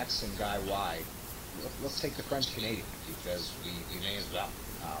guy X and guy Y, let's take the French Canadian, because we may as well.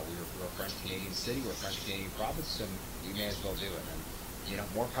 We're a French Canadian city, we're a French Canadian province, and we may as well do it. And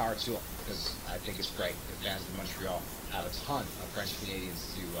more power to them, because I think it's great. The fans in Montreal have a ton of French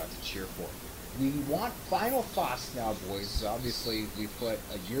Canadians to cheer for. We want final thoughts now, boys. Obviously, we put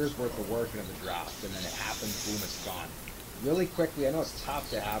a year's worth of work into the draft, and then it happens, boom, it's gone. Really quickly, I know it's tough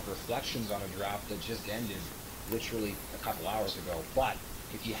to have reflections on a draft that just ended literally a couple hours ago, but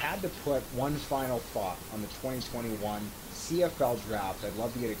if you had to put one final thought on the 2021 CFL draft, I'd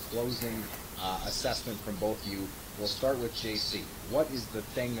love to get a closing assessment from both of you. We'll start with JC. What is the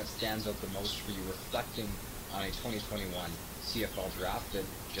thing that stands out the most for you reflecting on a 2021 CFL draft that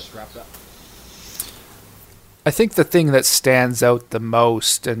just wrapped up? I think the thing that stands out the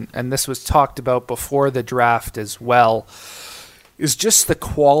most, and this was talked about before the draft as well, is just the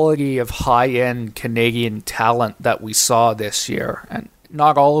quality of high-end Canadian talent that we saw this year. And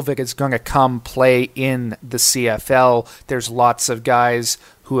not all of it is going to come play in the CFL. There's lots of guys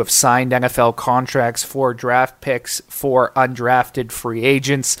who have signed NFL contracts for draft picks, for undrafted free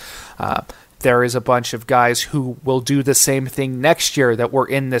agents. There is a bunch of guys who will do the same thing next year that were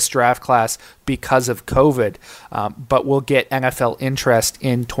in this draft class because of COVID, but will get NFL interest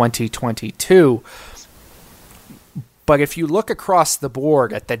in 2022. But if you look across the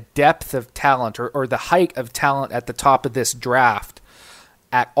board at the depth of talent or the height of talent at the top of this draft,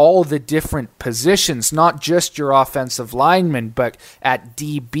 at all the different positions, not just your offensive linemen, but at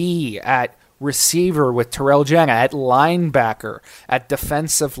DB, at receiver with Terrell Jenna, at linebacker, at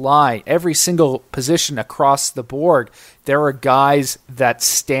defensive line, every single position across the board, there are guys that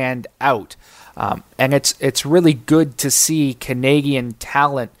stand out. And it's really good to see Canadian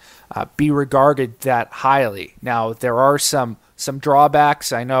talent be regarded that highly. Now, there are some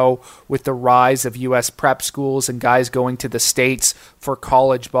drawbacks. I know with the rise of U.S. prep schools and guys going to the States for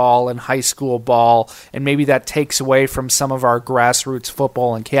college ball and high school ball, and maybe that takes away from some of our grassroots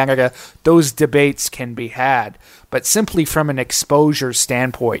football in Canada, those debates can be had. But simply from an exposure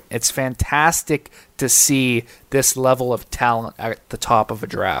standpoint, it's fantastic to see this level of talent at the top of a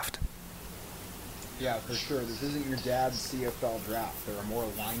draft. Yeah, for sure. This isn't your dad's CFL draft. There are more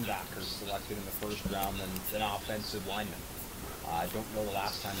linebackers selected in the first round than offensive linemen. I don't know the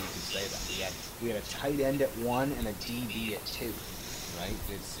last time you could say that. We had a tight end at 1 and a DB at 2, right?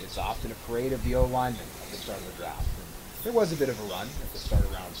 It's often a parade of the O-linemen at the start of the draft. And there was a bit of a run at the start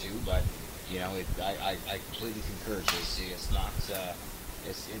of round 2, but I completely concur, JC. It's not.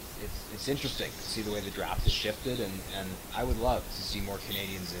 It's interesting to see the way the draft has shifted, and I would love to see more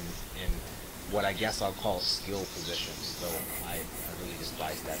Canadians in what I guess I'll call skill positions, though I really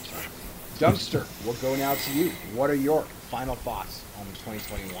despise that term. Dunkster, we'll go now to you. What are your final thoughts on the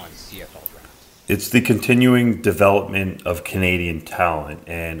 2021 CFL draft? It's the continuing development of Canadian talent,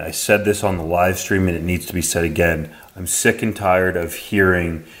 and I said this on the live stream, and it needs to be said again. I'm sick and tired of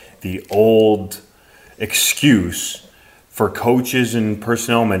hearing the old excuse for coaches and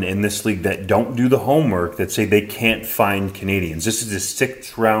personnel men in this league that don't do the homework, that say they can't find Canadians. This is a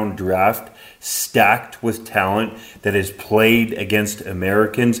 6th-round draft stacked with talent that has played against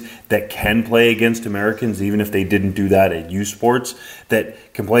Americans, that can play against Americans, even if they didn't do that at U Sports,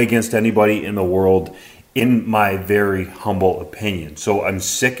 that can play against anybody in the world, in my very humble opinion. So I'm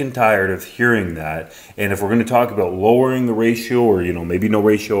sick and tired of hearing that. And if we're going to talk about lowering the ratio, or maybe no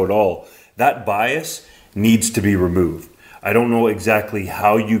ratio at all, that bias needs to be removed. I don't know exactly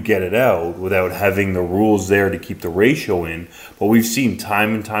how you get it out without having the rules there to keep the ratio in, but we've seen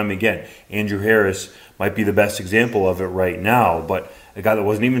time and time again. Andrew Harris might be the best example of it right now, but a guy that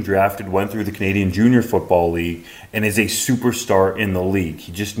wasn't even drafted, went through the Canadian Junior Football League, and is a superstar in the league.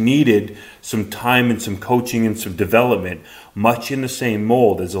 He just needed some time and some coaching and some development, much in the same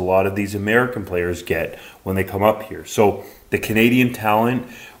mold as a lot of these American players get when they come up here. So the Canadian talent,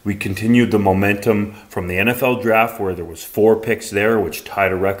 we continued the momentum from the NFL draft where there was 4 picks there, which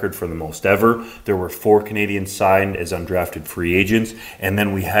tied a record for the most ever. There were 4 Canadians signed as undrafted free agents. And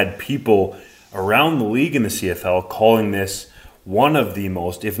then we had people around the league in the CFL calling this one of the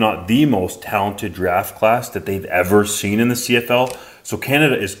most, if not the most talented draft class that they've ever seen in the CFL. So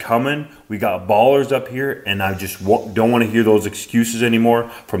Canada is coming. We got ballers up here, and I just don't want to hear those excuses anymore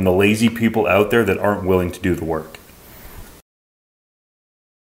from the lazy people out there that aren't willing to do the work.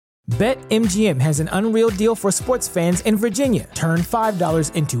 BetMGM has an unreal deal for sports fans in Virginia. Turn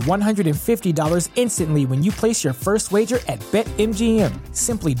 $5 into $150 instantly when you place your first wager at BetMGM.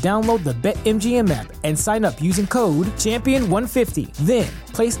 Simply download the BetMGM app and sign up using code Champion150. Then,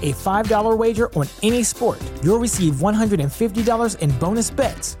 place a $5 wager on any sport. You'll receive $150 in bonus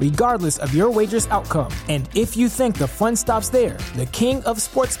bets, regardless of your wager's outcome. And if you think the fun stops there, the King of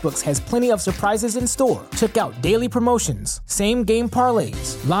Sportsbooks has plenty of surprises in store. Check out daily promotions, same-game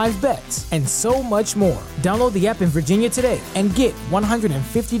parlays, live bets, and so much more. Download the app in Virginia today and get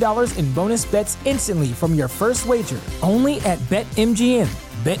 $150 in bonus bets instantly from your first wager. Only at BetMGM.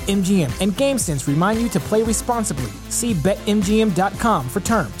 BetMGM and GameSense remind you to play responsibly. See BetMGM.com for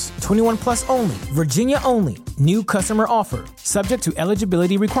terms. 21 plus only. Virginia only. New customer offer. Subject to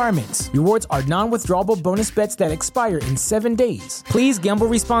eligibility requirements. Rewards are non-withdrawable bonus bets that expire in 7 days. Please gamble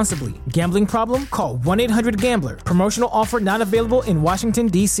responsibly. Gambling problem? Call 1-800-GAMBLER. Promotional offer not available in Washington,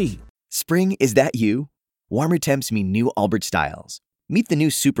 D.C. Spring, is that you? Warmer temps mean new Allbirds styles. Meet the new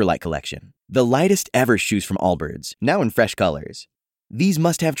Superlight collection. The lightest ever shoes from Allbirds, now in fresh colors. These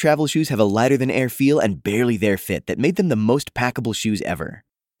must-have travel shoes have a lighter-than-air feel and barely-there fit that made them the most packable shoes ever.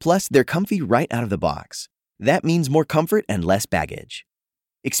 Plus, they're comfy right out of the box. That means more comfort and less baggage.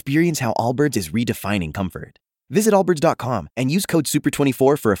 Experience how Allbirds is redefining comfort. Visit allbirds.com and use code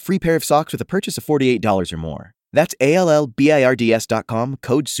SUPER24 for a free pair of socks with a purchase of $48 or more. That's ALLBIRDS.com,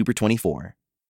 code SUPER24.